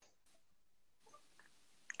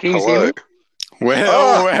Can you see me?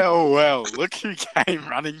 Well. Look who came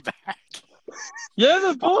running back. Yeah,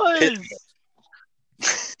 the boys.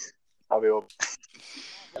 I'll be all...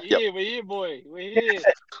 We're here, boy. We're here.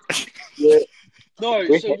 Yeah. No,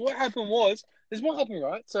 so what happened was, this is what happened,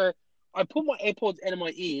 right? So I put my AirPods out of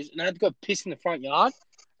my ears and I had to go piss in the front yard.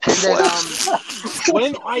 And then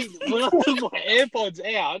when I took my AirPods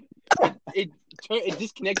out, it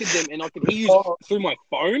disconnected them and I could hear you through my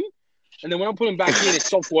phone. And then when I put them back in, it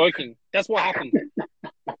stopped working. That's what happened.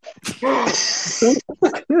 That's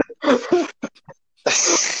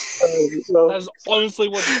honestly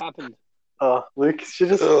what happened. Oh, Lucas, you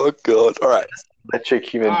just... Oh, God. All right. Electric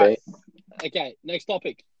human being. Okay, next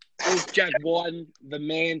topic. Is Jack Wighton the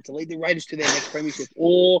man to lead the Raiders to their next premiership?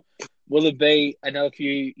 Or will it be another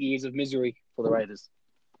few years of misery for the Raiders?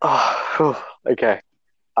 Oh, okay.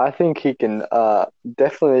 I think he can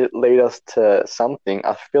definitely lead us to something.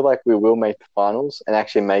 I feel like we will make the finals and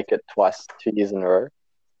actually make it twice, 2 years in a row.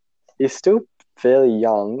 He's still fairly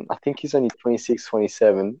young. I think he's only 26,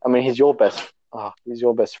 27. I mean, he's your best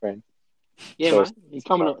friend. Yeah, so,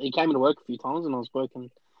 mate. He came into work a few times and I was working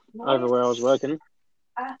over where I was working.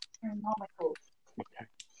 Okay.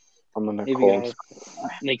 I'm going to call him.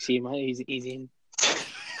 Nick's here, mate. He's in.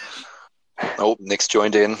 Oh, Nick's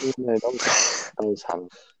joined in. No, that was him.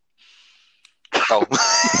 Oh.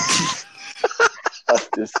 That's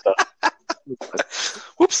this stuff.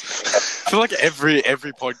 Whoops. I feel like every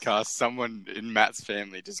podcast, someone in Matt's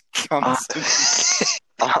family just comes.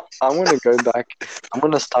 I'm going to go back. I'm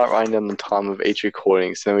going to start writing down the time of each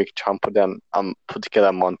recording so then we can try and put together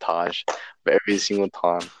a montage of every single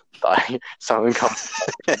time that someone comes.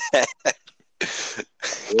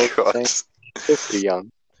 He's pretty young.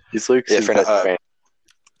 He's Luke's best friend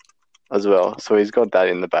as well, so he's got that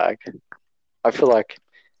in the bag. I feel like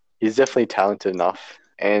he's definitely talented enough,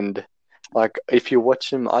 and like if you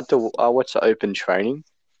watch him, I watched the open training,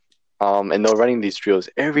 and they're running these drills.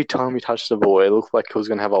 Every time he touched the ball, it looked like he was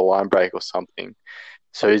going to have a line break or something.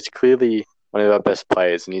 So he's clearly one of our best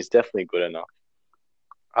players, and he's definitely good enough.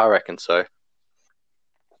 I reckon so.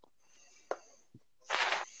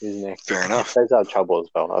 Who's next? Fair enough. He stays out of trouble as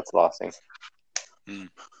well. That's the last thing.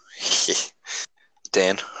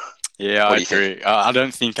 Dan? Yeah, I agree. I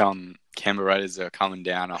don't think Canberra Raiders are coming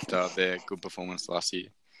down after their good performance last year.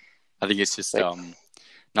 I think it's just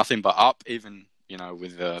nothing but up, even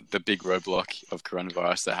with the big roadblock of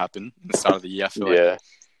coronavirus that happened at the start of the year. I feel like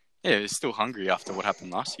it's still hungry after what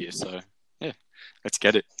happened last year. So yeah, let's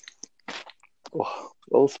get it. Oh,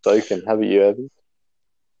 well spoken. How about you, Evan?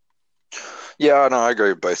 Yeah, no, I agree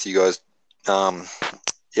with both you guys.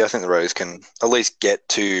 Yeah, I think the Raiders can at least get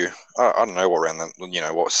to, I don't know what round,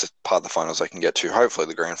 what part of the finals they can get to. Hopefully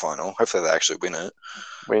the grand final. Hopefully they actually win it.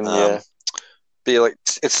 But yeah,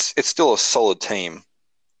 it's still a solid team.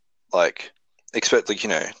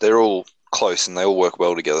 They're all close and they all work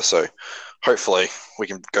well together. So hopefully we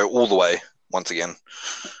can go all the way once again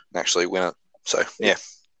and actually win it. So, yeah.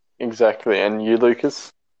 Exactly. And you,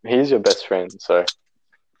 Lucas, he's your best friend. So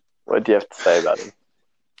what do you have to say about him?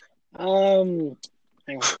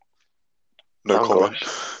 Hang on. No comment.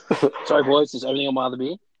 Sorry, boys. Is everything on my other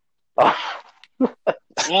beer?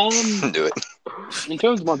 Do it. In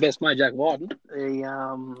terms of my best mate, Jack Wighton, he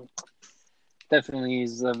definitely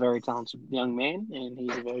is a very talented young man, and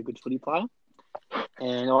he's a very good footy player.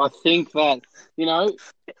 And I think that, I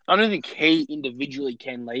don't think he individually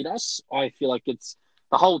can lead us. I feel like it's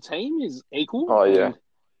the whole team is equal. Oh, yeah.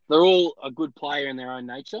 They're all a good player in their own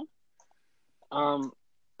nature.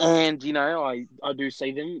 And, I do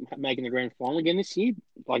see them making the grand final again this year.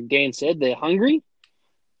 Like Dan said, they're hungry.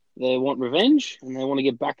 They want revenge, and they want to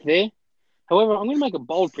get back there. However, I'm going to make a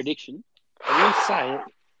bold prediction. I'm going to say,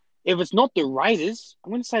 if it's not the Raiders, I'm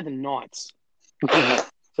going to say the Knights.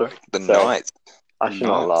 Sorry. The Knights? I should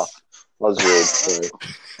not laugh. That was rude.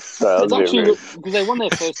 Sorry, it's actually because they won their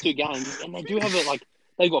first two games, and they do have it. Like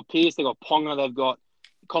they've got Pierce, they've got Ponga, they've got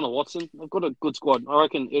Connor Watson. They've got a good squad. I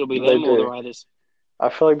reckon it'll be them or the Raiders. I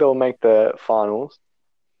feel like they'll make the finals.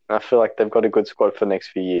 I feel like they've got a good squad for the next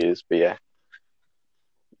few years. But yeah,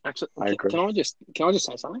 actually, I agree. Can I just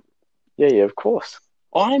say something? Yeah, of course.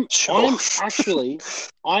 I'm actually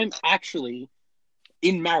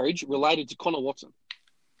in marriage related to Connor Watson.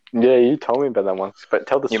 Yeah, you told me about that once, but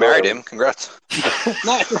tell the story. You married him? Congrats.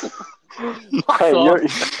 No. Hey, you're a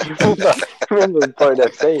member of Boat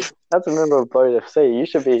FC. That's a member of Boat FC. You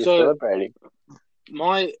should be celebrating.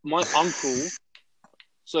 My uncle,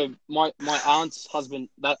 so my aunt's husband,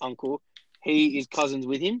 that uncle, he is cousins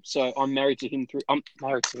with him, so I'm married to him through. I'm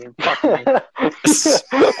married to him. Fuck me. I'm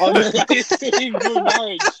married to him through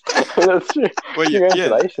marriage. That's true. Well, yeah,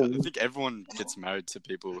 Congratulations. I think everyone gets married to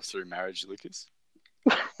people through marriage, Lucas.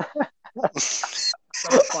 Shut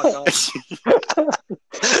the fuck up.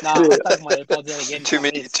 Nah, I'll take my AirPods out again. Too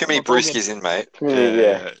many brewskis in, mate.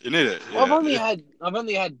 Yeah. You need it. Yeah, I've only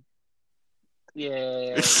had.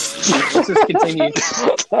 Yeah. Let's just continue.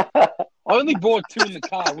 I only brought 2 in the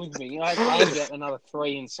car with me. I had to get another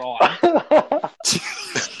 3 inside.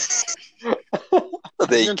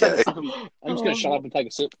 There you go. I'm just going to shut up and take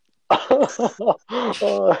a sip.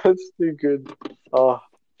 Oh, that's too good. Oh,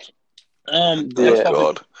 Next topic.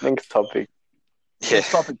 God. next topic. Yeah.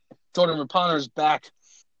 Next topic. Jordan Rapana is back.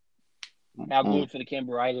 How good for the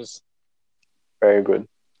Canberra Raiders? Very good.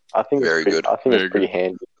 I think Very good. I think Very it's pretty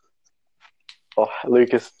handy. Oh,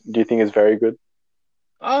 Lucas, do you think it's very good?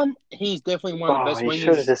 He's definitely one of the best you should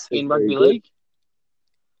have wingers just said in very rugby good. league.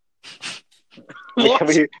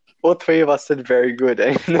 Yeah, all 3 of us said very good,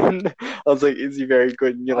 and then I was like, "Is he very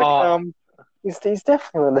good?" And you're like, he's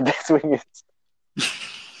definitely one of the best wingers.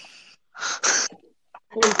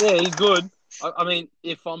 Yeah, he's good. I mean,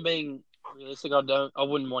 if I'm being realistic, I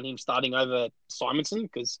wouldn't want him starting over Simonson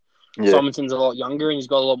because Simonson's a lot younger and he's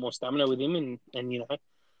got a lot more stamina with him, and you know,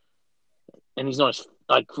 and he's not as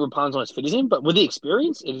Rapana's not as fit as him, but with the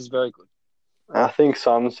experience, it is very good. I think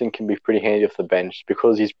Simonson can be pretty handy off the bench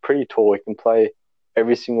because he's pretty tall. He can play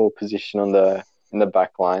every single position in the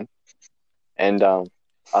back line, and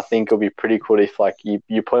I think it'll be pretty cool if you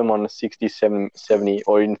put him on a 67, 70,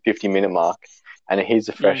 or even 50-minute mark, and he's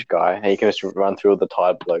a fresh guy, and he can just run through all the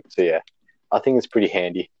tired blokes. So yeah, I think it's pretty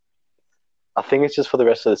handy. I think it's just for the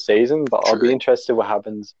rest of the season, but I'll be interested what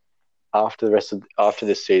happens after this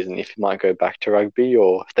season. If he might go back to rugby,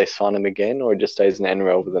 or if they sign him again, or just stays in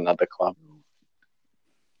NRL with another club.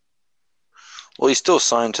 Well, he's still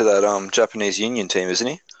signed to that Japanese union team, isn't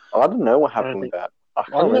he? I don't know what happened with that. I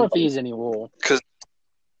don't know if he is anymore.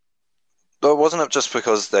 But wasn't it just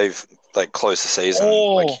because they've closed the season?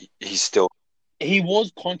 He's still. He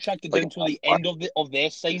was contracted until the end of their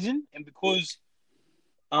season, and because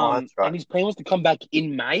that's right. and his plan was to come back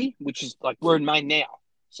in May, which is we're in May now.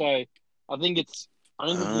 So I don't think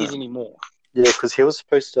he is anymore. Yeah, because he was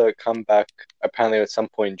supposed to come back apparently at some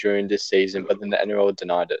point during this season, but then the NRL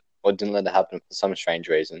denied it or didn't let it happen for some strange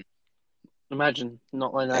reason. Imagine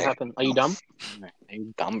not letting that happen. Are you dumb? Are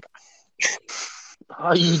you dumb, bro?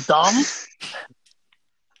 Are you dumb?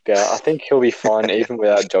 Yeah, I think he'll be fine even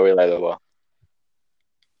without Joey Leilua.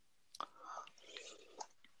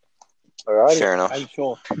 Alright. Fair enough.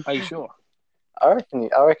 Are you sure? I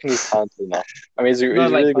reckon he's talented enough. I mean, he's a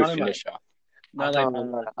really good finisher. I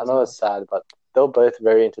know it's sad, but they're both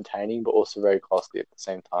very entertaining, but also very costly at the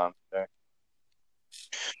same time. So.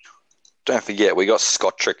 Don't forget, we got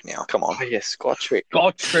Scottrick now. Come on. Oh, yeah, Scottrick.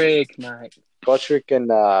 Scottrick, mate. Scottrick and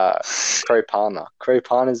Crowpana.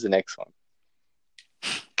 Crowpana's the next one.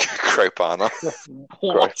 Crowpana.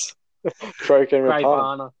 What? Croak and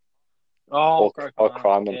Rapana. Oh,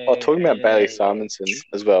 Cryman. Yeah, talking about Bailey Simonson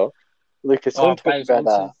as well. Lucas, do you want to talk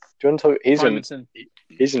about do you want to talk?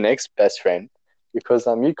 He's your next best friend because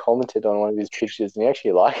you commented on one of his pictures and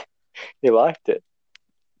he liked it.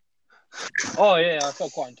 Oh yeah, I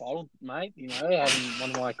felt quite entitled, mate. You know, having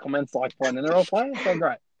one of my comments liked by an NRL player, so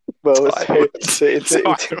great. Well,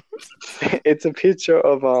 it's a picture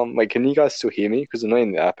of can you guys still hear me? Because I'm not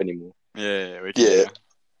in the app anymore. Yeah, we can.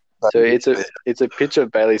 So it's a picture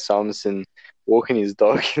of Bailey Simonson walking his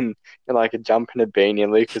dog and a jump in a beanie,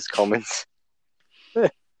 and Lucas comments,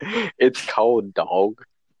 "It's cold, dog."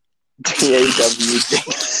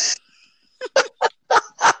 DAWD.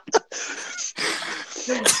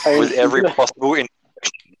 With every possible you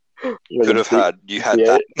could have had, you had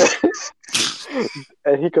that.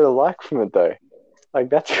 And he got a like from it though.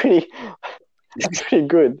 That's pretty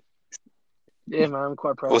good. Yeah, man, I'm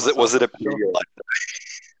quite proud. Was it a pity like?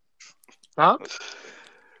 Huh?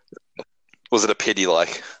 Was it a pity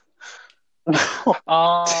like? Did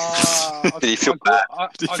he feel bad?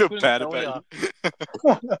 Did he feel bad about you?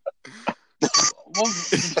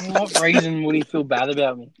 What reason would he feel bad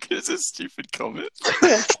about me? It's a stupid comment.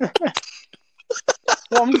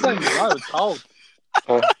 Well, I'm just saying, it's cold.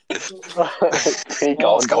 It's pretty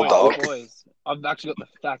cold, dog. Boys, I've actually got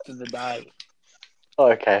the fact of the day.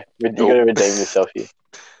 Okay, you got to redeem yourself here.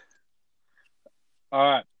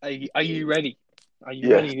 All right, are you ready? Are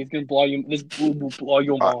you ready? This will blow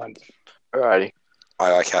your mind. Alrighty.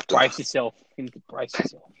 Aye, Captain. Brace yourself. Brace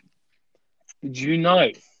yourself. Did you know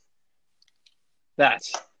that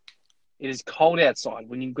it is cold outside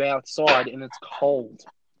when you go outside and it's cold?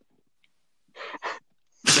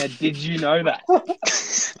 Now, did you know that?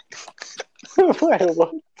 Wait,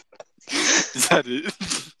 what? Is that it?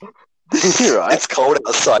 You're right. It's cold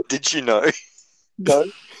outside. Did you know? No.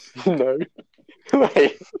 No.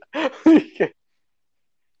 Wait.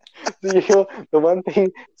 The one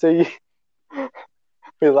thing,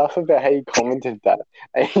 we laugh about how you commented that,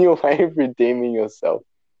 and your way of redeeming yourself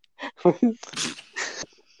was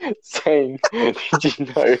saying, did you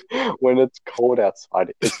know when it's cold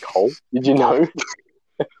outside, it's cold? Did you know?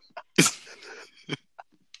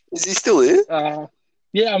 Is he still here?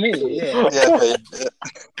 Yeah, I'm here. Yeah. Yeah.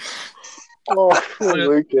 Oh, What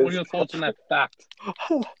Lucas. are your thoughts on that fact? I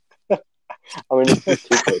mean, it's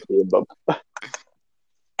just too close here, but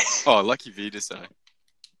Oh, lucky Vita, so.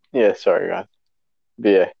 yeah, sorry, guys. But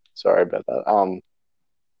yeah, sorry about that.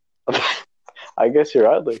 I guess you're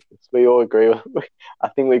right, Lucas. We all agree. I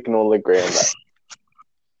think we can all agree on that.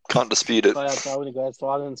 Can't dispute it. Play outside when it goes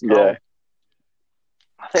outside and it's Yeah. cold.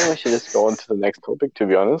 I think we should just go on to the next topic, to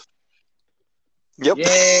be honest. Yep.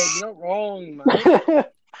 Yeah, you're not wrong, mate.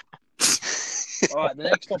 All right, the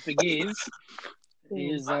next topic is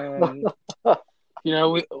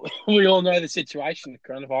we all know the situation, the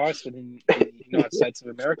coronavirus within the United States of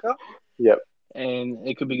America. Yep. And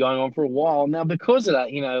it could be going on for a while. Now, because of that,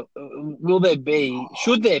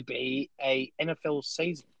 should there be a NFL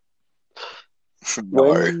season?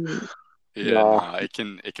 No. It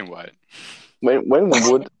can wait. When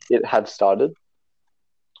would it have started?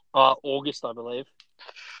 August, I believe.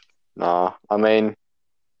 Nah, I mean,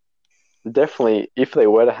 definitely, if they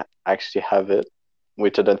were to actually have it,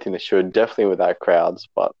 which I don't think they should, definitely without crowds,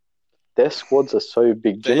 but their squads are so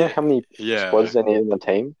big. Do you know how many squads they need in the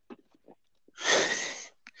team?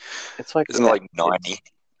 It's like... Isn't it like 90?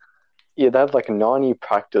 Yeah, they have like a 90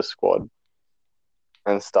 practice squad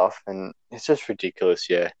and stuff, and it's just ridiculous,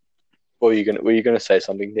 yeah. Were you gonna say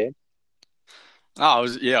something, Dan? No, I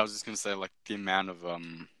was just gonna say like the amount of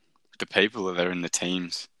the people that are in the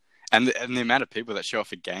teams, and the amount of people that show up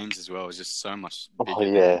for games as well is just so much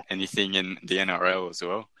bigger than anything in the NRL as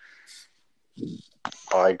well.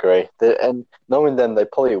 I agree, and knowing them, they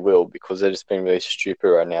probably will because they're just being really stupid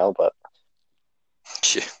right now. But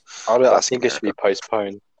Yeah. I think it should be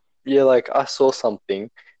postponed. Yeah, like I saw something,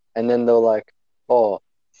 and then they're like,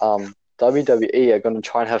 WWE are going to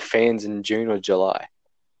try and have fans in June or July.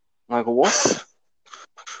 I'm like, what?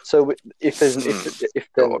 So if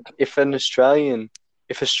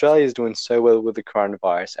Australia is doing so well with the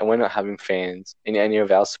coronavirus and we're not having fans in any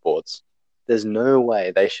of our sports, there's no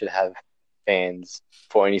way they should have fans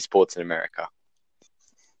for any sports in America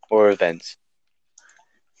or events.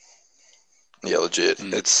 Yeah, legit.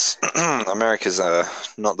 It's America's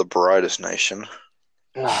not the brightest nation.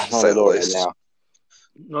 No, not at all right now.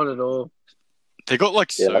 Not at all. They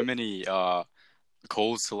got so many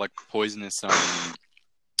calls to like poisonous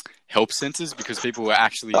help centers because people were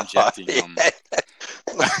actually injecting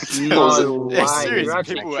No way. Seriously, You're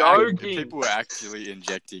actually joking. people were actually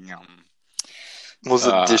injecting was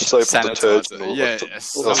it dish soap or detergent? Yeah,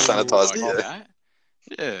 or sanitizer. Like that.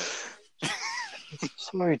 Yeah.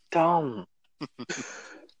 So dumb.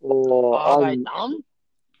 Are they dumb?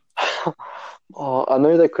 I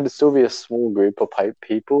know there could still be a small group of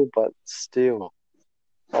people, but still.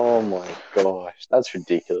 Oh my gosh, that's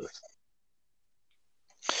ridiculous.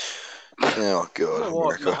 Oh god,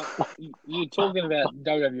 America. You're talking about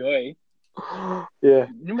WWE. Yeah.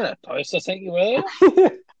 Remember that post I sent you earlier?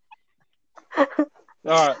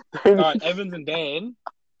 All right, Evans and Dan.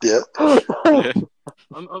 Yeah.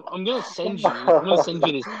 I'm gonna send you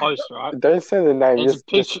this post, right? Don't say the name. It's a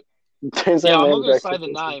picture. Don't say I'm the not name gonna say the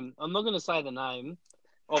name. I'm not gonna say the name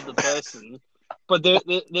of the person, but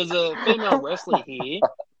there's a female wrestler here.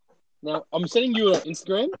 Now I'm sending you on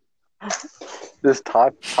Instagram. Just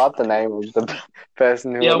type the name of the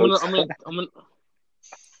person who. Yeah, I'm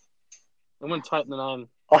gonna type the name.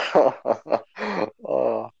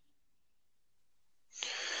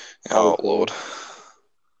 Oh Lord.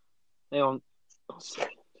 Hang on.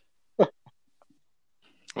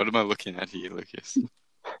 What am I looking at here, Lucas?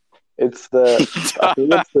 It's the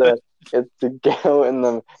girl in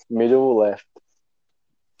the middle left.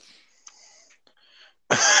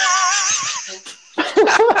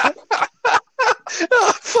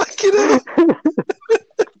 Oh, fucking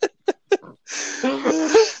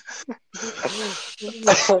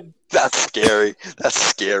hell. That's scary.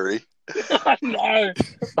 I know.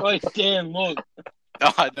 Wait, Dan, look.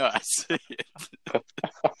 Oh, I know. I see it.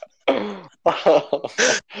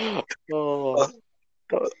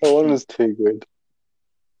 That one was too good.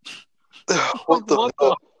 What the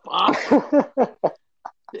fuck?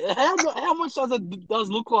 How much does it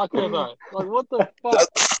look like her though? Like what the fuck?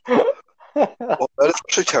 Oh, that is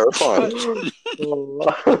actually terrifying.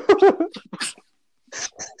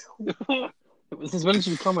 Since when did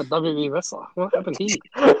you become a WWE wrestler? What happened here?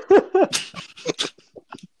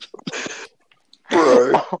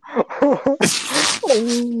 Bro.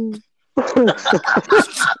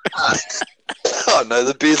 Oh no,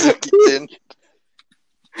 the beers have kicked in.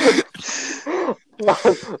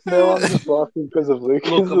 No, I'm just laughing because of Lucas.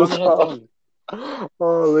 Look, I'm laugh.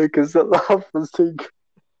 Oh, Lucas, that laugh was too good.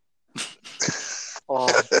 Oh,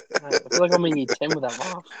 mate, I feel like I'm in year 10 with that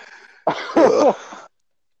laugh.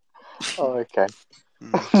 Oh, okay.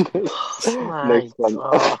 Mate, Next one.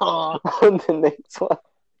 oh. On to the next one.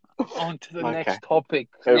 On to the Okay. next topic.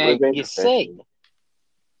 We're Now, being you see.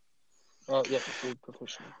 professional. Oh, yeah, we're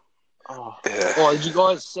professional. Oh. Yeah. Oh, did you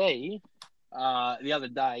guys see the other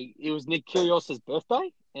day? It was Nick Kyrgios's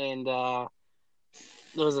birthday, and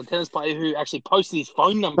there was a tennis player who actually posted his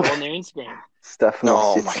phone number on their Instagram. Stefanos.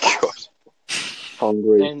 Oh my god.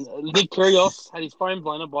 Hungry. And Nick Kyrgios had his phone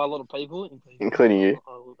blown up by a lot of people, Including you.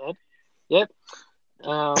 Yep.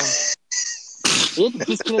 He had to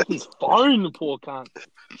disconnect his phone, the poor cunt.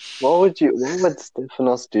 Why would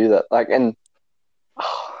Stefanos do that? Like, and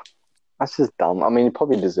that's just dumb. I mean, he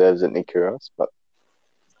probably deserves it, Nick Kyrgios, but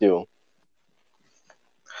still.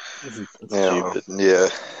 It's stupid. Yeah.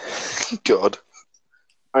 God.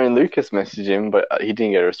 I mean, Lucas messaged him, but he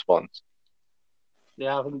didn't get a response.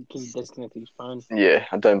 Yeah, I think he disconnected his phone. Yeah,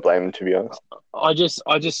 I don't blame him, to be honest. I just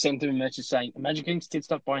sent him a message saying, imagine getting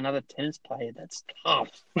stitched up by another tennis player. That's tough.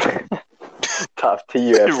 Tough.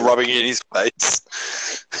 TUF. Rubbing it in his face.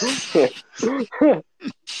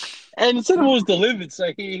 And the second was delivered,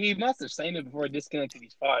 so he must have seen it before he disconnected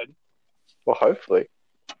his phone. Well, hopefully.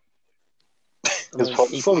 I mean,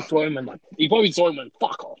 he probably saw him and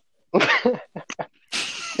fuck off.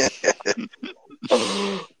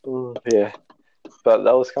 Yeah. But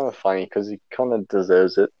that was kind of funny because he kind of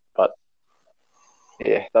deserves it. But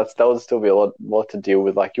yeah, that would still be a lot to deal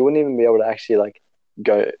with. Like, you wouldn't even be able to actually like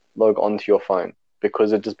go log onto your phone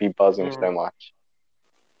because it'd just be buzzing so much.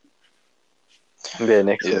 Yeah,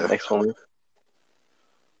 next one.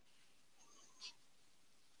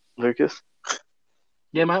 Lucas?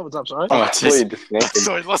 Yeah, mate, what's up, sorry? Oh, sorry, disconnected.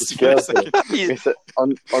 Sorry, lost you for a second.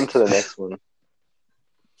 On to the next one.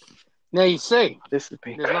 Now, you see, This has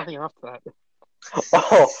been there's nothing after that.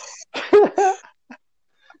 Oh.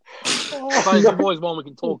 So if you boys want, we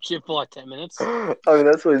can talk shit for like 10 minutes. I mean,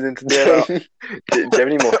 that's what he's entertaining. Do you have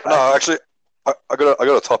any more facts? No, actually, I got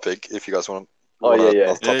a topic. If you guys want. Oh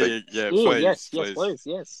yeah. Topic. Yeah, Ooh, please.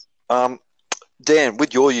 Yes. Dan,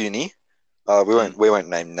 with your uni, we won't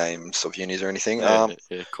name names of unis or anything. Yeah,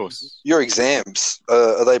 of course. Your exams,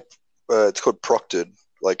 are they? It's called proctored.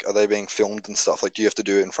 Like, are they being filmed and stuff? Like, do you have to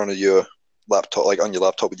do it in front of your laptop, like on your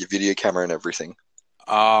laptop with your video camera and everything?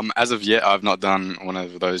 As of yet, I've not done one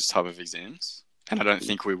of those type of exams, and I don't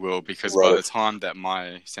think we will because by the time that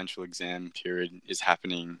my central exam period is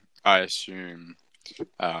happening, I assume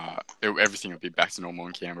everything will be back to normal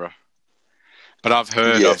in Canberra. But I've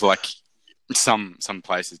heard of like some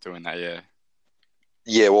places doing that. Yeah.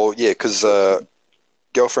 Yeah, well, yeah, because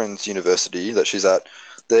girlfriend's university that she's at,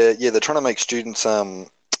 they're trying to make students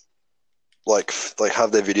like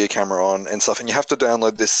have their video camera on and stuff, and you have to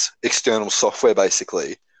download this external software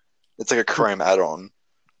basically. It's like a Chrome add-on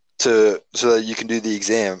so that you can do the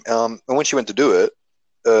exam. And when she went to do it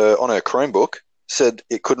on her Chromebook, said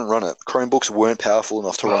it couldn't run it. Chromebooks weren't powerful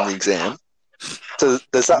enough to run the exam. So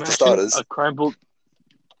there's that for starters. A Chromebook.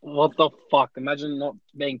 What the fuck? Imagine not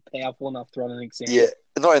being powerful enough to run an exam. Yeah,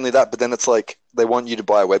 not only that, but then it's like they want you to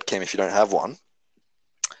buy a webcam if you don't have one.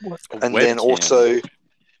 And then also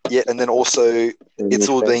it's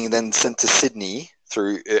all being then sent to Sydney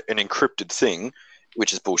through an encrypted thing,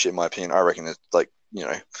 which is bullshit in my opinion. I reckon it's like,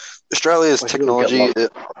 Australia's technology,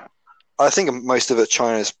 I think most of it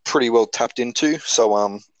China's pretty well tapped into.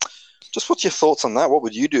 So just what's your thoughts on that? What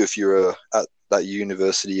would you do if you were at that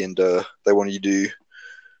university and they wanted you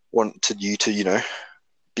to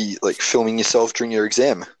be like filming yourself during your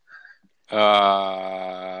exam?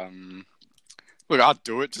 Look, I'd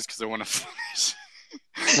do it just because I want to finish.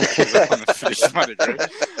 I want to finish my degree.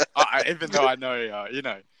 Even though I know,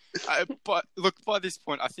 but look, by this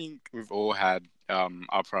point, I think we've all had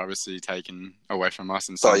our privacy taken away from us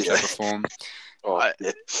in some shape or form.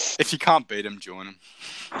 If you can't beat them, join them.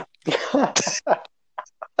 God,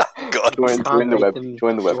 join the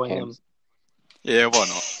webcams. Yeah, why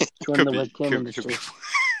not? Join the webcam industry.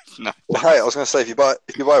 No. Well, hey, I was going to say if you buy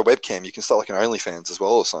a webcam, you can start like an OnlyFans as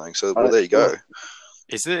well or something. So there you go.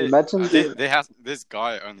 Is it? Imagine there's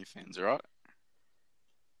guy OnlyFans, right?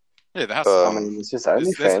 Yeah, there has. I mean, it's just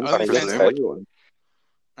OnlyFans. I presume.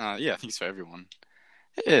 Yeah, I think it's for everyone.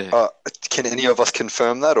 Yeah. Can any of us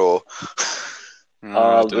confirm that, or?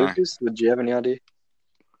 Lucas, would you have any idea?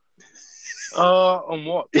 On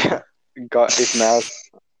what? Yeah, if Maz.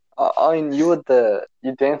 I mean, you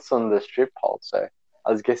danced on the strip pole, so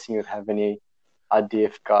I was guessing you'd have any idea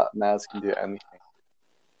if Maz can do anything.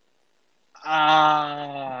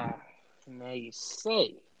 Now you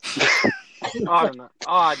see. I don't know.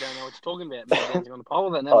 I don't know what you're talking about. Me dancing on the pole.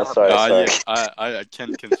 That never sorry. Yeah, I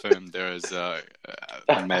can confirm there is a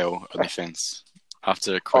male OnlyFans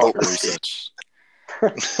after quick research.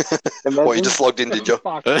 Well, you just logged in, did you?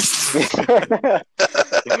 Fuck. No,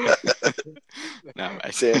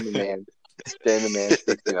 mate. Stand the man,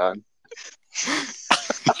 69.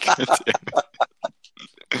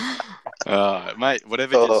 Mate,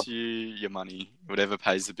 whatever gets you your money, whatever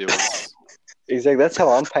pays the bills. Exactly. That's how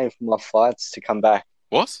I'm paying for my flights to come back.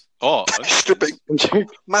 What? Oh, stripping.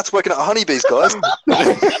 Matt's working at Honeybees, guys.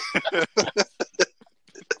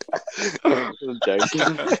 I'm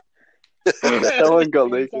joking. No one got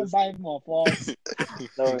Lucas. No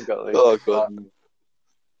one got Lucas. Oh, God.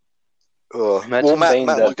 Well, Matt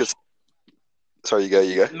Lucas. Sorry, you go.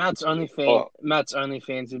 Matt's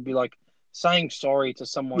OnlyFans would be like saying sorry to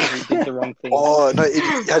someone who did the wrong thing. Oh no!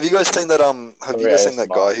 Have you guys seen that? Have you guys seen that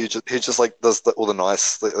guy who just like does all the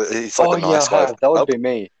nice? He's like the nice guy. That would be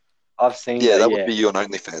me. I've seen. That would be you on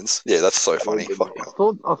OnlyFans. Yeah, that's so funny. Fuck.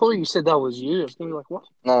 I thought you said that was you. I was gonna be like, what?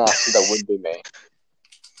 No, I said that would be me.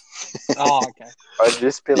 Oh, okay. I'd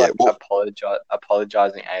just be like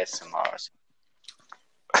apologizing ASMR.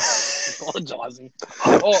 Apologizing.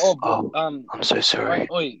 I'm so sorry.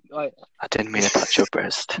 I didn't mean to touch your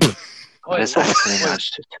breast. Boys,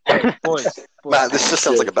 Matt, this just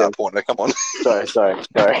sounds like a bad porno. Come on. Sorry.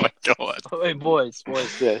 Oh my God. Hey, boys.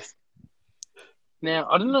 Yes. Now,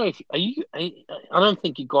 I don't know if I don't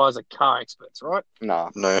think you guys are car experts, right?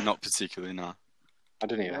 No, not particularly. No. I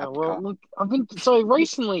don't even have a well, car. look, I've been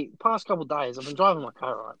recently, past couple of days, I've been driving my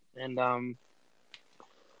car, right, and I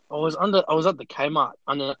was at the Kmart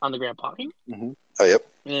underground parking. Mm-hmm. Oh, yep.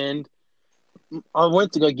 And I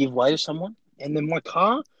went to go give way to someone, and then my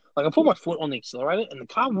car, like I put my foot on the accelerator, and the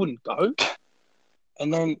car wouldn't go,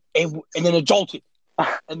 and then it jolted,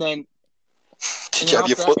 and then. Did you have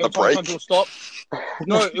your foot on the brake? Stop.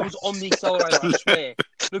 No, it was on the accelerator, I swear.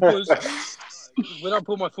 Because when I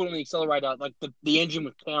put my foot on the accelerator, like the engine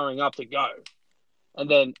was powering up to go, and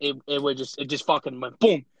then it just fucking went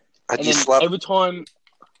boom. Had you slapped? Every time.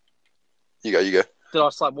 You go. Did I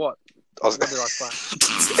slap what? What did I slap?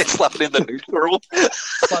 Slap it in the neutral.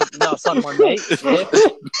 Slap my mate. Yeah.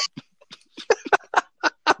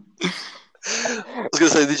 I was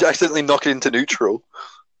gonna say, did you accidentally knock it into neutral?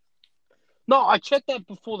 No, I checked that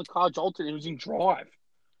before the car jolted. It was in drive.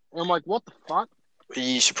 And I'm like, what the fuck?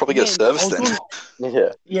 You should probably get a service then.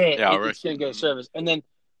 Yeah, it's going to get a service. And then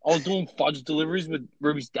I was doing fudge deliveries with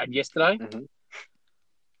Ruby's dad yesterday. Mm-hmm.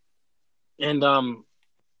 And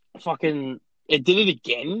it did it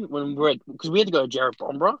again when because we had to go to Jared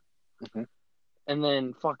Bromborough. Mm-hmm. And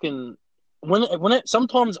then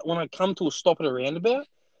sometimes when I come to a stop at a roundabout,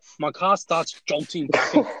 my car starts jolting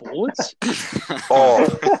back and forwards.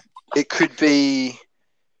 Oh, it could be.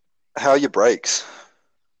 How are your brakes?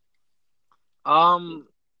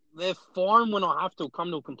 They're fine when I have to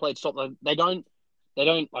come to a complete stop. They don't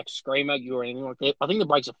like scream at you or anything like that. I think the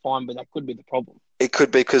brakes are fine, but that could be the problem. It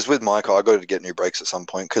could be because with my car, I got to get new brakes at some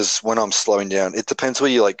point. Because when I'm slowing down, it depends where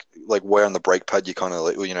you like where on the brake pad you kind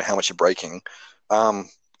of how much you're braking, or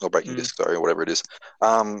braking disc, sorry, or whatever it is.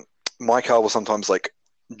 My car will sometimes like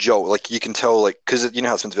jolt, like you can tell, like because you know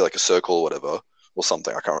how it's meant to be like a circle or whatever or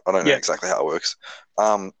something. I don't know exactly how it works.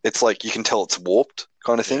 It's like you can tell it's warped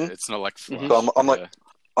kind of thing. Yeah, it's not like. So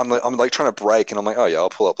I'm like trying to brake, and I'm like, oh yeah, I'll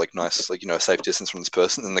pull up like nice, like a safe distance from this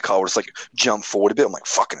person, and the car will just like jump forward a bit. I'm like,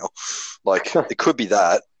 fucking hell, like it could be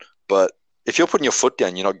that, but if you're putting your foot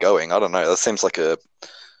down, you're not going. I don't know. That seems like I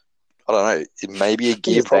don't know. It may be a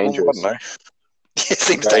gear problem. Dangerous. I don't know. It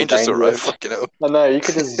seems dangerous, alright. Fucking hell. No, you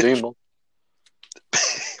could just zoom.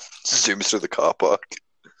 Zooms through the car park.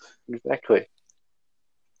 Exactly.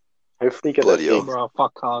 Hopefully, you get bloody that. Bro,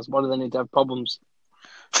 fuck cars. Why do they need to have problems?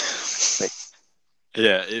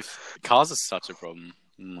 Yeah, if cars are such a problem,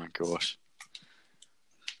 oh my gosh.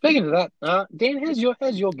 Speaking of that, Dan, how's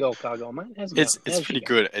your girl car going, mate? It's pretty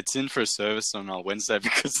good. It's in for a service on Wednesday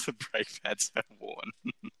because the brake pads are worn.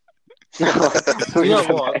 You know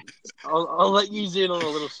what? I'll let you in on a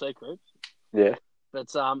little secret. Yeah.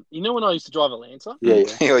 But when I used to drive a Lancer? Yeah.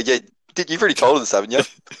 You've already told us, haven't you?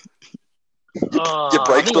 Your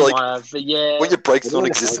brakes were like, when your brakes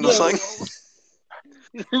non-existent or something?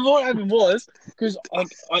 what happened was because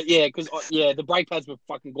the brake pads were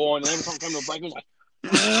fucking gone, and every time I came to a brake, it was like.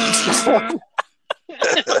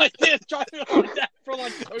 I just driving like that for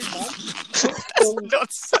like 2 months. That's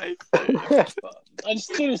not safe. I just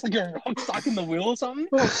thought it was like a rock stuck in the wheel or something.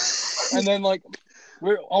 And then like,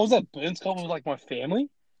 I was at Burnscott with like my family,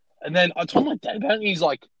 and then I told my dad about it. And he's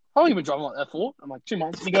like, "How long have you been driving like that for?" I'm like, 2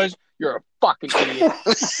 months. And he goes, "You're a fucking idiot."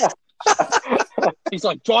 He's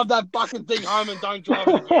like, "Drive that fucking thing home and don't drive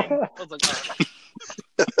it again." I was like,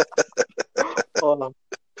 Oh.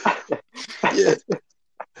 Yeah.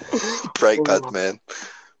 Brake pads, man.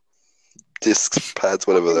 Discs, pads,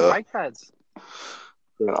 whatever they are. brake pads.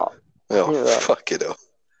 Yeah. Fuck it all.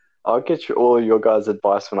 I'll get you all of your guys'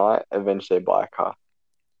 advice when I eventually buy a car.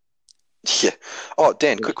 Yeah. Oh,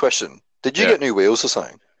 Dan, quick question. Did you get new wheels or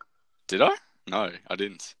something? Did I? No, I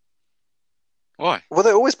didn't. Why? Were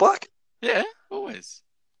they always black? Yeah, always.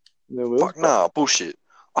 Fuck, nah, bullshit.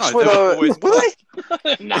 I No, swear they they were were. always Were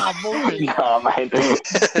they? Nah, boy. Nah, mate.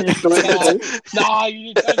 Nah,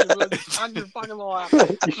 you didn't take it. I'm your fucking liar.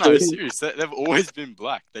 No, serious. They've always been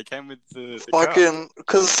black. They came with the car. Fucking,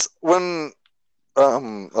 because when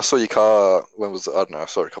I saw your car, when was it? I don't know, I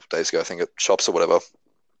saw it a couple of days ago, I think at shops or whatever.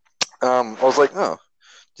 I was like, oh,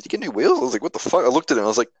 did you get new wheels? I was like, what the fuck? I looked at it and I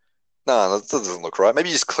was like, nah, that doesn't look right. Maybe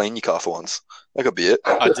you just clean your car for once. That could be it.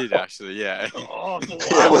 I did actually, yeah. Oh,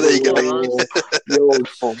 Yeah, well, there you go. Yo,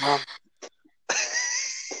 for mum.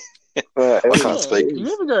 I can't speak. Do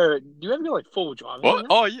you ever go like full driving? What?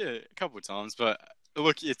 Oh yeah, a couple of times. But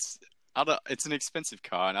look, it's an expensive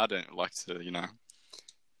car, and I don't like to,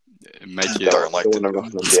 make it. Don't like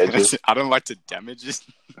to. I don't like to damage it.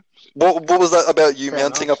 What was that about you Fair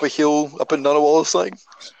mounting enough. up a hill up in Ngunnawal or something?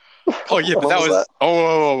 Oh yeah, but What that was was. that?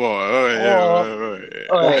 Oh yeah.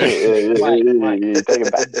 Wait. Take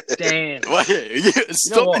it back. Dan. Wait,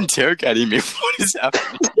 stop what? interrogating me. What is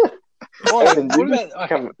happening? What Come,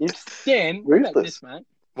 about you Dan? What about ruthless. this, mate?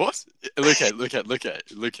 What? Look at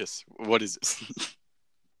Lucas. What is this?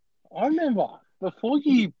 I remember before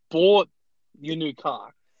you bought your new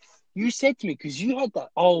car, you said to me because you had that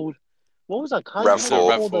old. What was that car?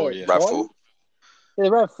 RAV4, yeah. RAV4. Yeah,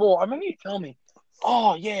 RAV4. I remember you telling me,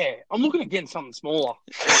 "Oh yeah, I'm looking at getting something smaller."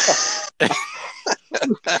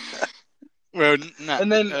 Well, no.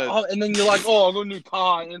 And then you're like, "Oh, I got a new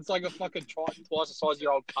car," and it's like a fucking Triton twice the size of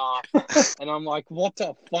your old car. And I'm like, "What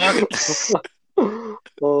the fuck?"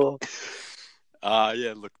 Oh,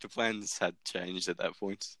 Yeah. Look, the plans had changed at that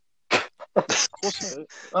point. Also,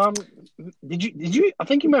 did you? I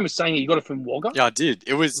think you remember saying you got it from Wagga. Yeah, I did.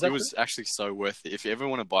 It was that actually so worth it. If you ever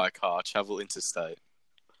want to buy a car, travel interstate.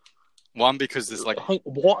 One, because there's like,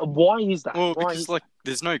 Why is that? well, Why because is like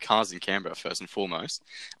there's no cars in Canberra first and foremost,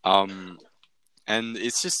 and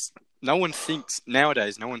it's just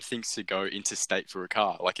nowadays no one thinks to go interstate for a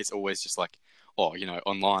car. Like it's always just like,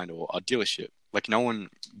 online or a dealership. Like no one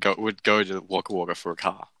would go to Wagga Wagga for a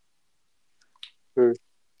car.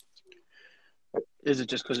 Is it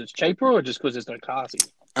just because it's cheaper, or just because there's no cars here?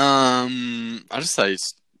 I just say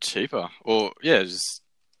it's cheaper, or just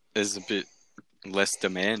there's a bit less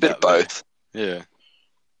demand. Bit of both. Yeah.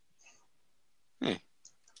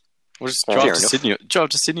 Or just Fair drive enough. to Sydney. Drive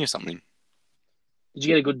to Sydney or something. Did you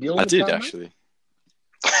get a good deal? I on the did car, mate? actually.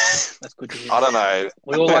 That's good to hear. I don't know.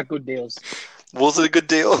 We all like good deals. Was it a good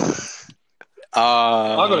deal?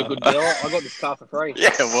 I got a good deal. I got this car for free.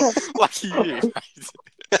 Yeah, well, lucky you.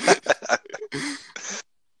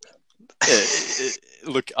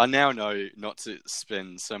 Look, I now know not to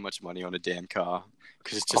spend so much money on a damn car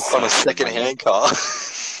because it's just On a second-hand car.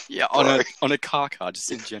 Yeah, on a car,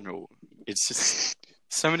 just in general. It's just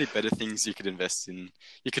so many better things you could invest in.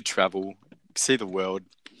 You could travel, see the world.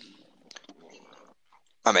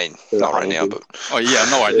 I mean, not right now, but... Oh yeah,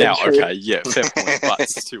 not right now. Okay, yeah, fair point, but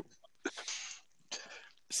still.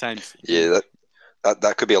 Same thing. Yeah,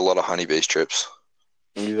 that could be a lot of honeybees trips.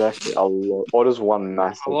 exactly. A lot. Or just one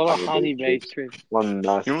nice. A lot of honeybees trip. One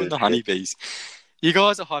nice. You want the honeybees. You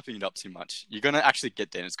guys are hyping it up too much. You're going to actually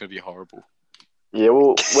get there and it's going to be horrible. Yeah,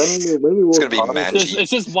 well, when we walked gonna be past, mad.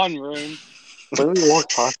 It's just one room. when we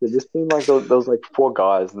walked past it, it seemed like there was like 4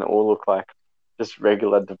 guys, and they all looked like just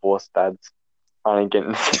regular divorced dads trying to get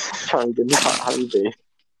in the honeybee.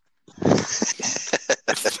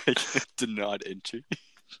 Denied entry.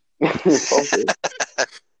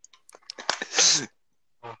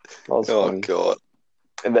 Oh Oh, God.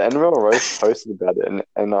 And the NRL Roast posted about it,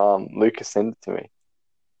 and Lucas sent it to me.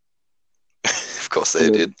 Of course they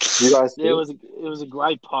did. You guys, Yeah, it was a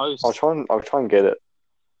great post. I'll try and get it.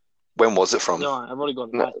 When was it from? No, I've already got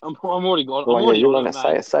it, No. mate. I'm already got it. Well, I'm yeah, already you on want it,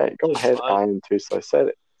 to mate. say it? Go ahead. I am too. So say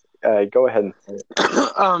it. Go ahead and say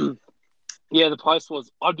it. Yeah, the post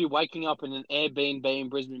was, I'd be waking up in an Airbnb in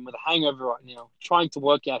Brisbane with a hangover right now, trying to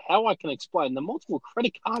work out how I can explain the multiple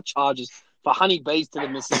credit card charges for honeybees to the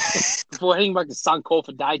missus before heading back to Suncorp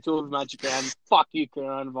for day 2 of Magic Round. Fuck you,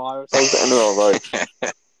 coronavirus. That was the end of our vote.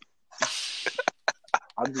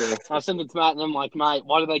 I sent it to Matt and I'm like, mate,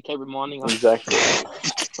 why do they keep reminding us? Exactly.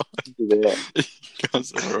 Yeah. You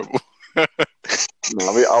guys are horrible. No,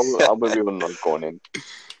 I would have not gone in.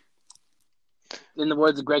 In the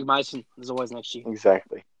words of Greg Mason, there's always next year.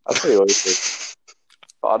 Exactly. I'll tell you what it is.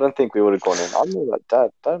 But I don't think we would have gone in. I know that Dad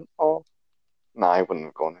don't. Oh, no, he wouldn't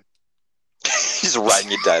have gone in. He's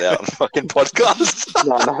ratting your dad out on fucking podcast.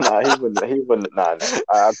 No, he wouldn't. No.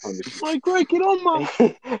 I promise you. Like, Greg, get on,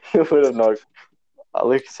 mate. He would have not.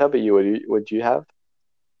 Lucas, how about you? Would you have?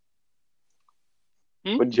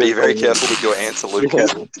 Hmm? Be very careful with your answer,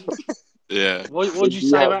 Lucas. Yeah. What'd you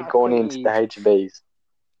say about gone into the HBs?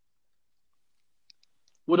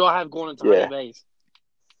 Would I have gone into Yeah. HBs?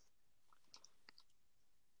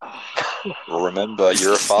 Remember,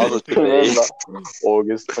 you're a father to me. Remember,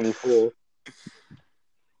 August 24th.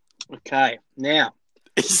 Okay, now.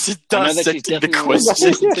 Is it I know that she's dissecting the definitely question?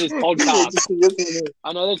 listening to this podcast.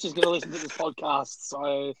 I know that she's going to listen to this podcast,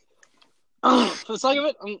 so for the sake of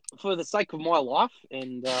it, for the sake of my life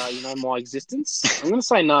and my existence, I'm going to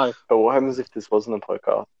say no. But what happens if this wasn't a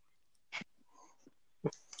podcast?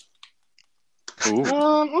 Ooh.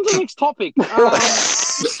 On to the next topic.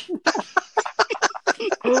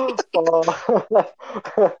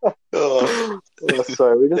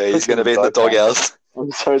 Sorry, He's going to be in the doghouse.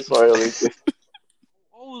 I'm so sorry, Lucas.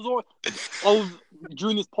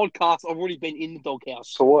 During this podcast, I've already been in the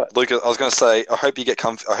doghouse. For what? Lucas, I was going to say, I hope you get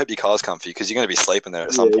comfy. I hope your car's comfy because you're going to be sleeping there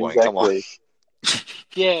at some point. Exactly. Come on.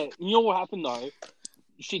 Yeah, you know what happened though?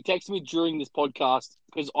 She texted me during this podcast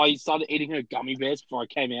because I started eating her gummy bears before I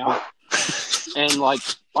came out. And like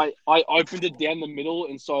I opened it down the middle,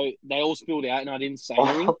 and so they all spilled out, and I didn't say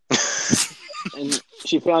anything. And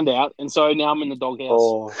she found out, and so now I'm in the doghouse.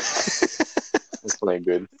 Oh, that's not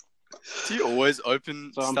good. Do you always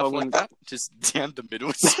open So I'm stuff probably- like that? Just down the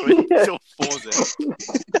middle so it all falls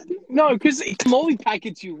out? No, because molly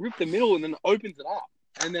packets, you rip the middle and then it opens it up,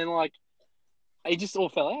 and then like it just all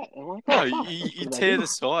fell out. I'm like, No, fuck. you tear the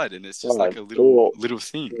side and it's just Oh, like a door. little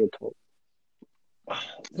thing.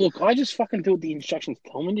 Look, I just fucking do what the instructions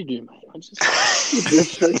tell me to do, mate. I just I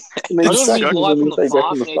I don't live life on the say go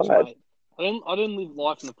from fast the edge, side. mate. I don't live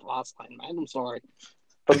life in the fast lane, mate. I'm sorry.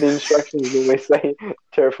 But the instructions always say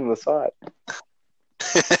tear it from the side.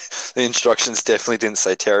 The instructions definitely didn't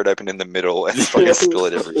say tear it open in the middle and fucking spill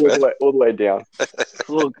it everywhere. All the way down.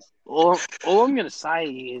 Look, all I'm going to say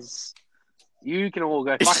is you can all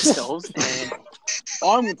go fuck yourselves, and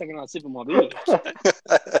I'm going to take another sip of my beer.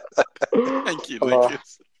 Thank you,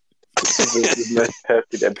 Lucas. This is the most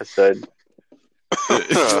perfect episode.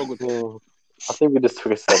 I think we just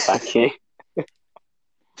took a step back here.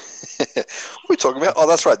 What are we talking about? Oh,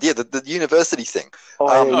 that's right. Yeah, the university thing. Oh,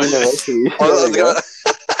 yeah, university. I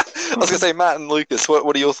was going to say, Matt and Lucas,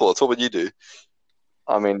 what are your thoughts? What would you do?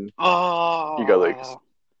 I mean, Oh, you go, Lucas.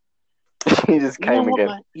 He just You know came what,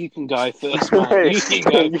 again. mate? You can go first, mate. You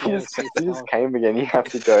can go You first. just came again. You have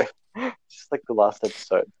to go. Just like the last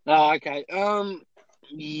episode. Oh, okay.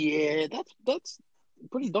 Yeah, that's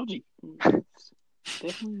pretty dodgy.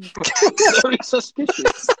 Definitely very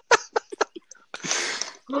suspicious.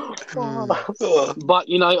 But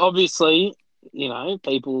obviously,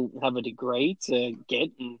 people have a degree to get,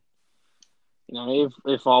 and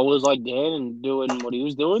if I was like Dan and doing what he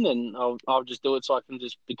was doing, then I'll just do it so I can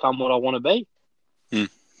just become what I want to be.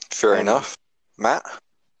 Fair enough. Matt?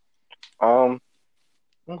 I'm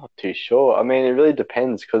not too sure. I mean, it really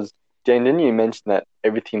depends because, Dan, didn't you mention that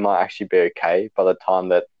everything might actually be okay by the time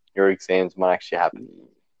that your exams might actually happen?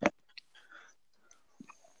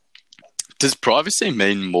 Does privacy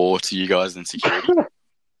mean more to you guys than security?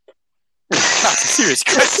 That's a serious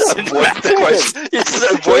question.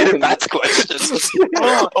 It's avoided Matt's question.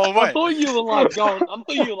 Oh, wait. I thought you were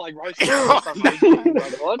like roasting me or something.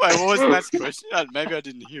 Wait, what was Matt's question? Maybe I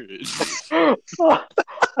didn't hear it.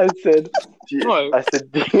 I said,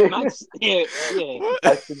 Matt's, yeah.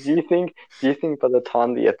 I said, do you think by the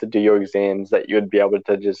time that you have to do your exams that you would be able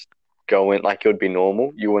to just go in like it would be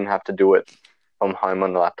normal? You wouldn't have to do it from home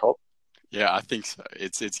on the laptop? Yeah, I think so.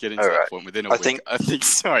 It's getting to that point within a week. I think.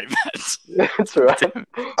 Sorry, Matt. That's all right.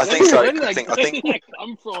 I think so. Where did I think that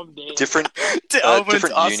come from, Dan? different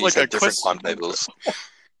unis have different timetables.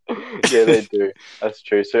 Yeah, they do. That's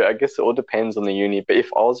true. So I guess it all depends on the uni. But if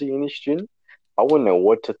I was a uni student, I wouldn't know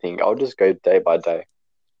what to think. I'll just go day by day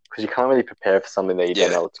because you can't really prepare for something that you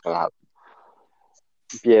don't know what's going to happen.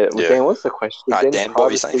 Yeah, Dan, what's the question again? Dan, what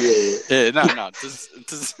were you saying? Yeah, no.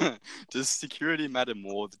 Does security matter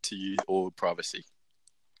more to you or privacy?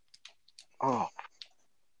 Oh,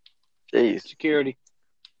 jeez. Security.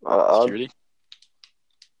 Security?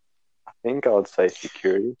 I think I would say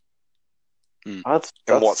security. Mm.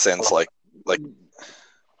 In what sense? Like,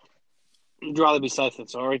 You'd rather be safe than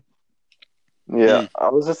sorry. Yeah, I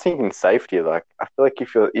was just thinking safety. Like, I feel like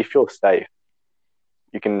if you're safe,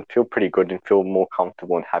 you can feel pretty good and feel more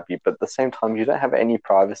comfortable and happy. But at the same time, you don't have any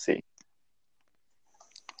privacy.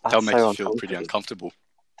 That'll make you feel pretty uncomfortable.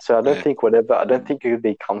 So I don't think you could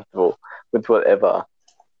be comfortable with whatever.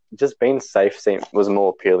 Just being safe was more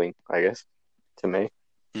appealing, I guess, to me.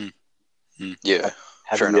 Yeah,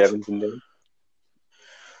 Have fair you enough. ever been there?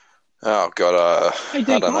 Oh God, Hey,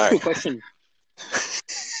 Dan, I don't can I ask know. you a question?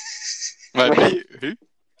 Wait, me? Who?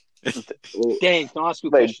 Dan, can I ask you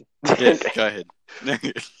a question? Yeah, go ahead. So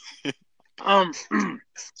I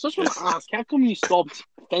just want to ask, how come you stopped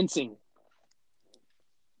fencing?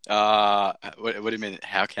 What do you mean?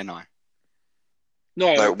 How can I?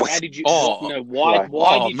 No, how did you? Why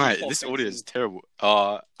did you mate, stop this fencing? audio is terrible.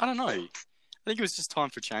 I don't know. I think it was just time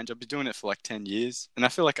for change. I've been doing it for like 10 years, and I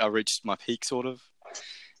feel like I reached my peak, sort of.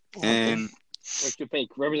 And what's your peak?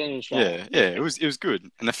 Representing Australia. Yeah, it was good,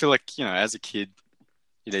 and I feel like as a kid,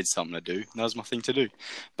 you need something to do. And that was my thing to do.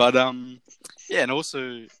 But yeah, and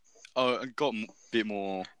also I got a bit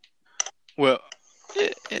more. Well,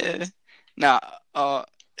 nah. Come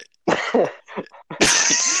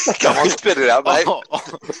on, spit it out, mate.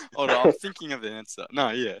 Hold on, I'm thinking of the answer.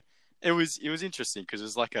 No, yeah, it was interesting because it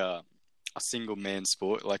was like a single man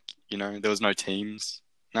sport. Like there was no teams.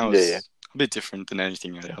 That was a bit different than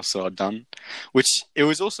anything else I'd done. Which it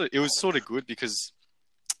was sort of good because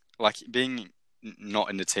like being not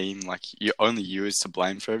in the team, like only you is to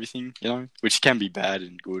blame for everything, which can be bad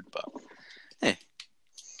and good, but yeah.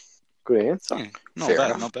 Good answer.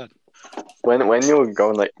 Yeah, not bad. When you were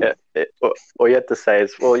going like, all you had to say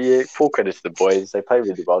is, well, yeah, full credit to the boys. They played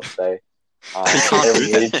really well today.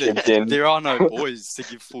 There are no boys to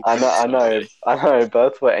give full credit. I know, but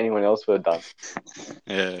that's what anyone else would have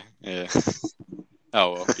done. Yeah.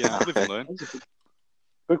 Oh well, live and learn.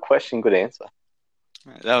 Good question, good answer.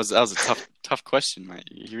 That was a tough question, mate.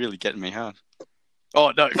 You're really getting me hard.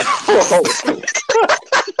 Oh no.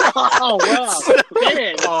 Oh wow,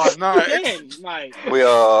 Dan! Oh no, Dan, mate. We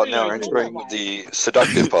are now entering the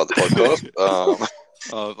seductive part of the podcast.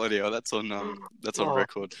 Oh bloody hell, that's on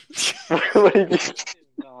record. What did you?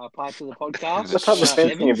 Parts of the podcast. What type of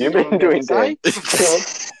fencing have you been doing, Dan?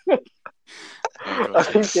 I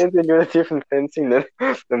think Dan's been doing a different fencing than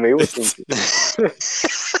we were thinking.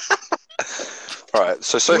 All right,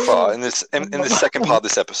 so far in this second part of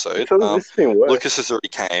this episode, Lucas has already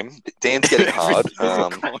came. Dan's getting hard.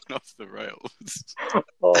 Going off the rails.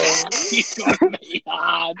 Oh, You got me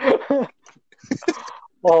hard.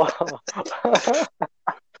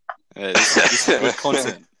 Yeah, this is good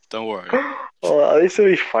content. Don't worry. Oh, this will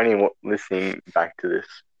be funny listening back to this.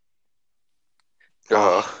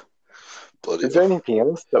 Bloody is there anything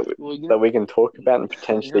else that we can talk about and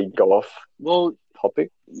potentially go off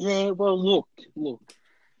topic? Yeah. Well, look.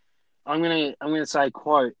 I'm gonna say a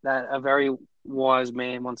quote that a very wise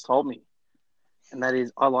man once told me, and that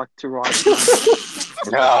is, "I like to ride."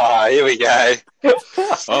 Here we go. Here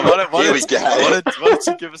we go. Why don't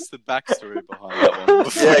you give us the backstory behind that one?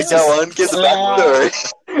 Yeah, go on. Give the backstory.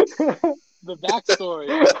 The backstory.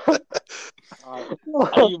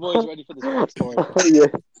 Are you boys ready for this backstory?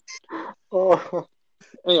 Yeah. Oh.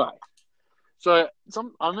 Anyway, so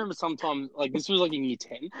I remember sometime, like this was like in year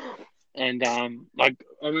 10, and like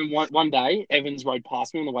I remember one day Evans rode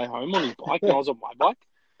past me on the way home on his bike, and I was on my bike,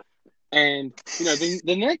 and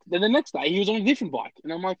the next day he was on a different bike,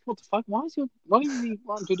 and I'm like, what the fuck? Why is he riding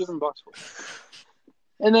two different bikes for?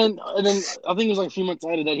 And then I think it was like a few months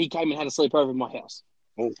later that he came and had a sleepover at my house.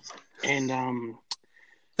 Oh. And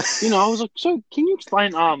I was like, so can you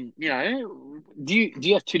explain? Do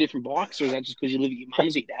you have two different bikes, or is that just because you live at your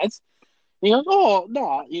mum's or your dad's? And he goes, oh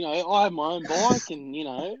no, I have my own bike, and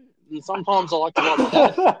and sometimes I like to ride my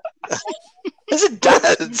dad. Is it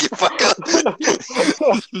dad's? You fucker!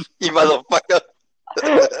 You motherfucker!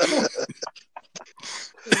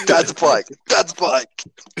 Dad's bike.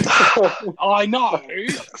 I know.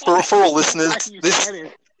 For all listeners,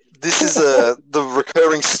 this is the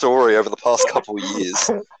recurring story over the past couple of years.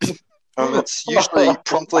 It's usually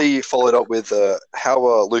promptly followed up with how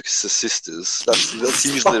are Lucas's sisters? That's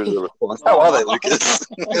usually the response. How are they, Lucas?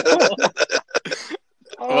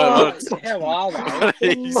 How are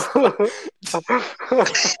they?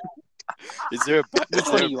 Is there a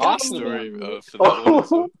backstory for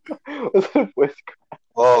that one?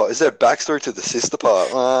 Oh, is there a backstory to the sister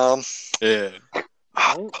part? Yeah.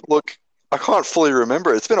 Look, I can't fully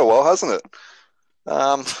remember. It's been a while, hasn't it?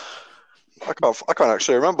 I can't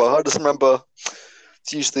actually remember. I just remember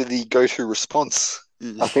it's usually the go-to response.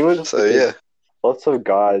 I think it was just yeah. Lots of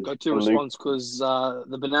guys. Go-to response because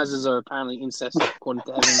the Banazzas are apparently incest, according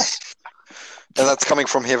to Evans. And that's coming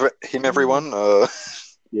from him, everyone?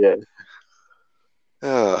 Yeah.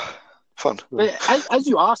 Fun. But as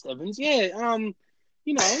you asked, Evans, Skylar's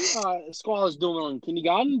doing well in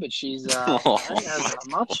kindergarten, but she's hasn't done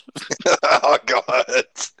much. Oh, God.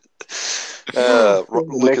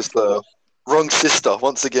 Lucas, the wrong sister,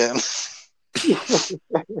 once again.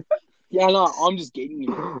 Yeah, no, I'm just getting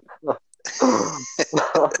you.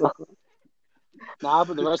 Nah,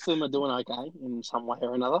 but the rest of them are doing okay in some way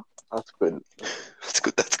or another. That's good.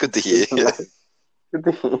 That's good to hear. Yeah. Good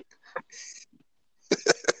to hear.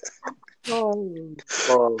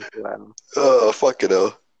 Oh, wow. Oh, fucking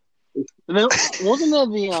hell. And then, wasn't there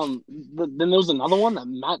then there was another one that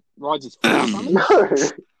Matt rides his foot or something? No.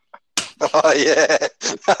 Oh, yeah.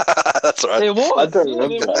 That's right. There was. I don't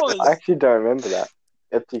remember there that. was. I actually don't remember that.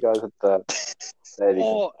 If you guys had to say it again.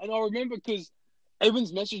 Oh, and I remember because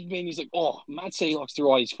Evans messaged me and he's like, "Oh, Matt said he likes to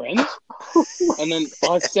ride his friends." And then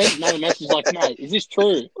I sent Matt a message like, "Mate, is this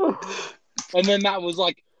true?" And then Matt was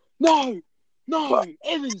like, "No, What?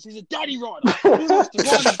 Evans is a daddy rider. He likes to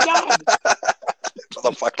ride his dad."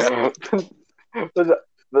 Motherfucker. But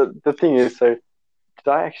the thing is, so did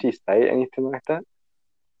I actually say anything like that?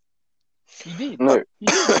 You did. No. You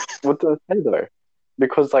did. What did I say though?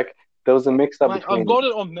 Because like there was a mix-up Mate, between. I've got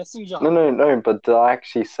it on Messenger. No. But did I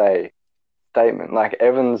actually say statement? Like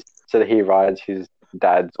Evans said he rides his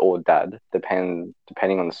dad's or dad, depending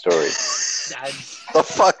on the story. Dad's. The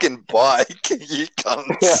fucking bike, you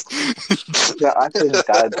cunt. Yeah, I said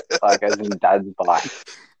dad, like as in dad's bike.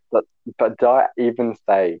 But did I even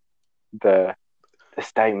say the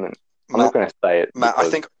statement? I'm not going to say it. Matt,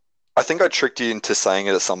 I think I tricked you into saying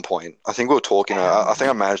it at some point. I think we were talking. I think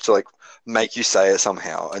I managed to like make you say it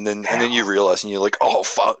somehow, and then you realize, and you're like, "Oh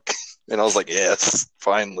fuck!" And I was like, "Yes,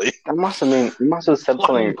 finally." That must have been. You must have said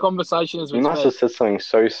something. Conversation is. You must have said something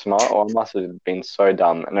so smart, or I must have been so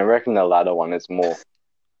dumb. And I reckon the latter one is more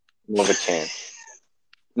of a chance.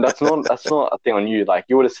 That's not a thing on you. Like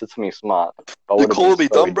you would have said something smart. But You calling me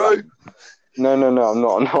dumb, bro? No, I'm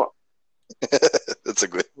not. That's a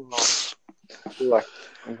good. I feel like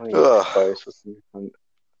I'm going to close or something. I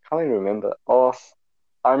can't even remember. Oh,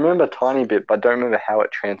 I remember a tiny bit, but I don't remember how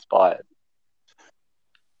it transpired.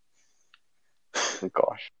 Oh,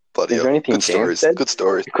 gosh. Bloody Is there anything good Dan stories. said? Good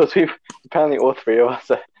stories. Because we've apparently all three of us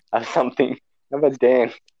have something. How about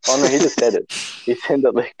Dan? Oh no, he just said it. He said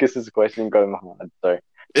that Lucas's question got him hard. So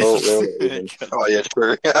we're all even. Oh yeah,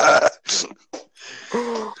 true.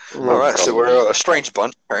 All right, so we're a strange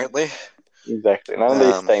bunch apparently. Exactly. None of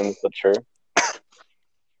these statements are true.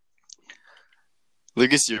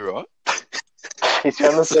 Lucas, you're right. He's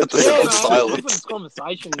trying to search for the Silence.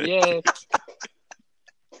 Conversation. Yeah.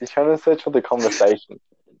 He's trying to search for the conversation.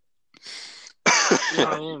 Yeah,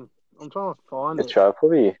 I am. I'm trying to find it. Try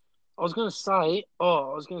probably. I was gonna say,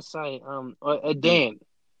 Dan,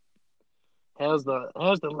 how's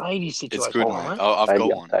the lady situation? It's good, mate. I've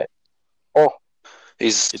got one. Update. Oh,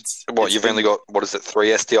 you've only got, what is it, 3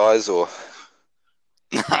 STIs or?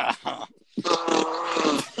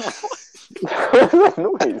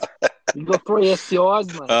 noise. You got 3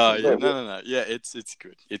 STIs, mate. Yeah, no. Yeah, it's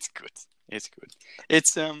good. It's good. It's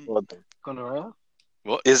Gonorrhea?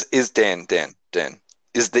 What? Is Dan,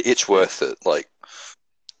 is the itch worth it? Like,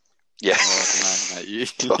 yeah. Oh, no,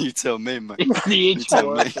 mate. You tell me, mate. It's the itch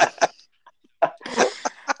worth it.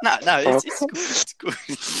 No, it's good.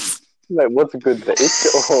 Like, what's good? The itch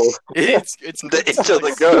or it's the itch of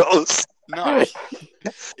the girls? No,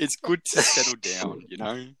 it's good to settle down. You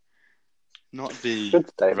know, not be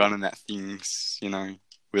running at things. You know,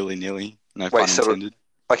 willy nilly. No pun intended.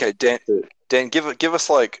 Okay, Dan, give us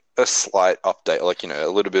like a slight update, like a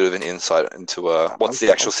little bit of an insight into what's the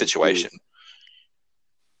actual situation.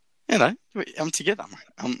 You know, I'm together,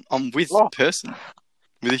 mate. I'm with a person,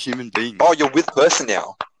 with a human being. Oh, you're with person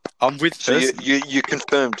now. I'm with person. So you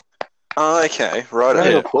confirmed. Oh, okay, right.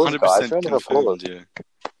 Yeah, 100% confirmed. Yeah.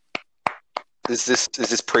 Is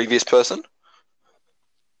this previous person?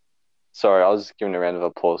 Sorry, I was just giving a round of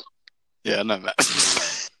applause. Yeah, no, Matt.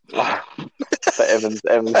 For Evans,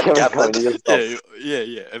 Yeah,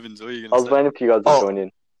 Evans, what are you going to say? I was waiting for you guys to join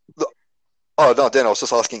in. Oh, no, Dan, I was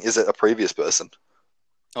just asking, is it a previous person?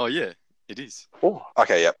 Oh, yeah, it is. Oh.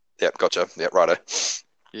 Okay, yep, gotcha. Yep, righto.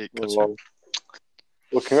 Yeah, gotcha.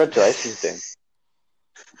 Well, congratulations, Dan.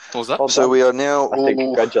 What was that? Well so we are now... I think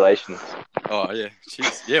congratulations. Oh yeah,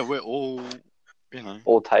 jeez. Yeah, we're all,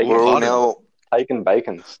 all taken. We're all now taken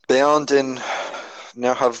bacons. bound and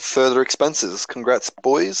now have further expenses. Congrats,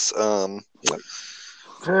 boys.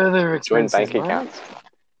 Further expenses, Joint bank mate. accounts.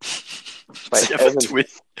 do you have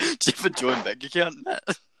a joint bank account, Matt?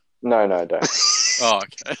 No, don't. Oh,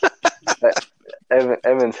 okay.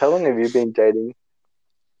 Evans, how long have you been dating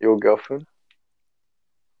your girlfriend?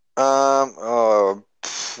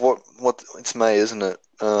 What? It's May, isn't it?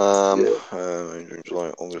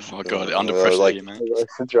 July, August. Oh god, under pressure here, man.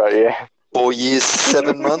 That's right. Yeah. 4 years,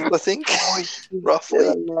 7 months, I think, roughly.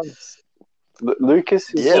 7 months. Lucas.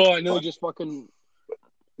 Yeah. Oh, I know. Just fucking.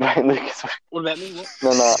 Lucas. What about me?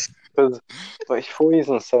 What? No. Because 4 years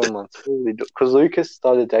and 7 months. Because Lucas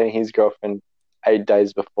started dating his girlfriend 8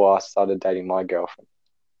 days before I started dating my girlfriend.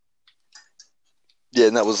 Yeah,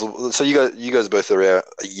 and that was so. You guys both are out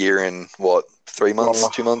a year and what? 3 months,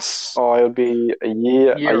 2 months? Oh, it'll be a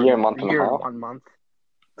year, a month and a half. 1 month.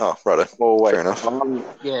 Oh, righto. Well, wait. Fair enough. I'm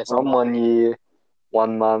 1 year,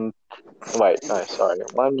 1 month. Wait, no, sorry.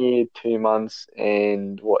 1 year, 2 months,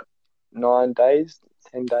 and what? 9 days,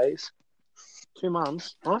 10 days. 2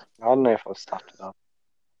 months, huh? I don't know if I've stuffed it up.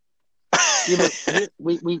 Yeah,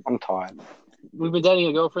 but I'm tired. We've been dating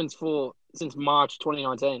our girlfriends since March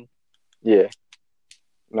 2019. Yeah.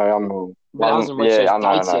 No, I'm wrong. But it hasn't reached those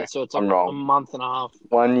dates yet, so it's like I'm wrong. a month and a half.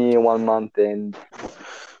 1 year, 1 month, and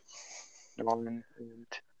 9 and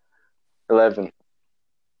 11.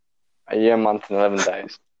 A year, a month, and 11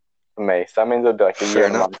 days for me. So that means it'll be like a year, a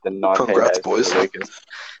month, and 19 Congrats, days boys. for Lucas.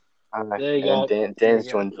 There you go. Dan's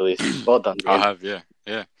joined the list. Well done, Dan. I have, yeah.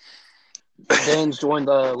 Dan's joined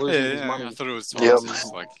the losing his money. I thought it was time to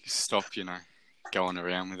just, stop, going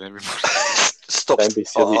around with everybody. Stop. Don't be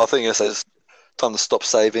silly. I think it says time to stop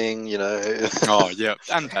saving. Oh yeah,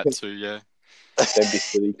 and that too. Yeah. Don't be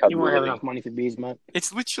silly. You won't have enough money for beers, mate.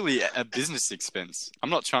 It's literally a business expense. I'm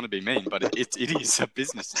not trying to be mean, but it is a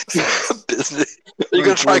business expense. Business. You're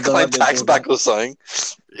gonna try and claim tax back or something?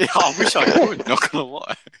 Yeah, I wish I could. Not gonna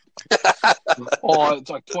lie. Oh, it's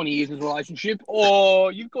like 20 years in a relationship. Oh,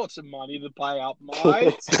 you've got some money to pay up,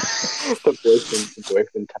 mate. the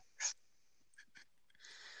boyfriend tax.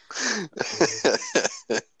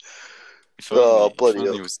 If only bloody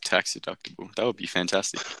hell. it was tax deductible, that would be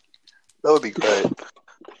fantastic. That would be great.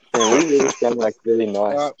 Yeah, we really sound like really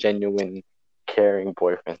nice, genuine, caring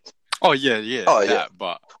boyfriends. Oh yeah. Oh yeah.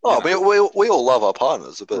 But we all love our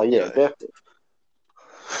partners, but definitely.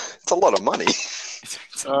 It's a lot of money.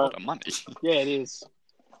 It's a lot of money. Yeah, it is.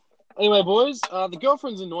 Anyway, boys, the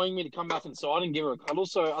girlfriend's annoying me to come back inside and give her a cuddle,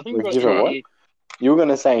 so I think we've got give her to what? You were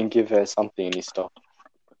gonna say and give her something, and you stopped.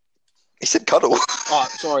 He said cuddle. Oh,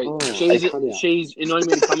 sorry. She's annoying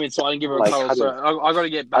me to come inside and give her a cuddle, so I got to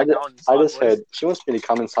get back on. I just heard she wants me to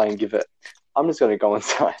come inside and give it. I'm just gonna go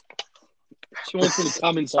inside. She wants me to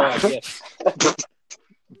come inside. Yeah.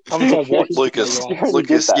 Come inside. What? Lucas,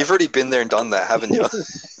 you've already been there and done that, haven't you?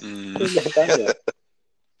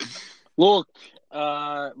 Look,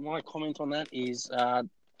 my comment on that is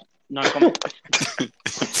no comment.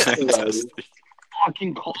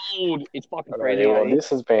 Fucking cold. It's fucking crazy. Well, this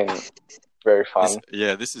has been very fun.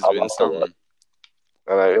 This has been something.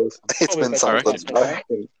 It's been something.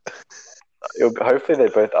 Hopefully they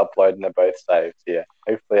both upload and they're both saved. Yeah.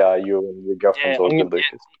 Hopefully you and your girlfriend's all good,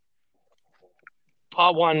 Lucas.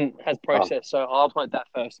 Part 1 has processed, so I'll upload that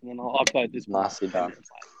first, and then I'll upload this one. Nicely done.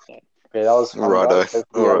 Yeah, that was fun. Righto.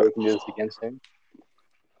 Hopefully we can do this again soon.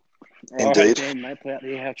 Indeed. Mate, put out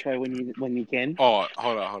the outro when you can. Oh,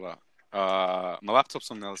 hold on. My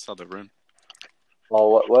laptop's on the other side of the room.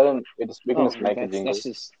 Well, why don't we can just make a jingle? That's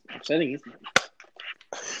just upsetting, isn't it?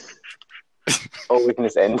 Or we can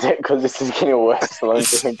just end it because this is getting worse. So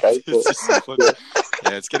it's getting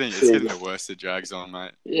the worse. It drags on,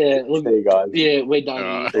 mate. Yeah, see you guys. Yeah, we're done.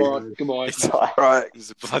 All right, goodbye. All right,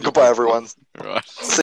 goodbye, everyone. All right.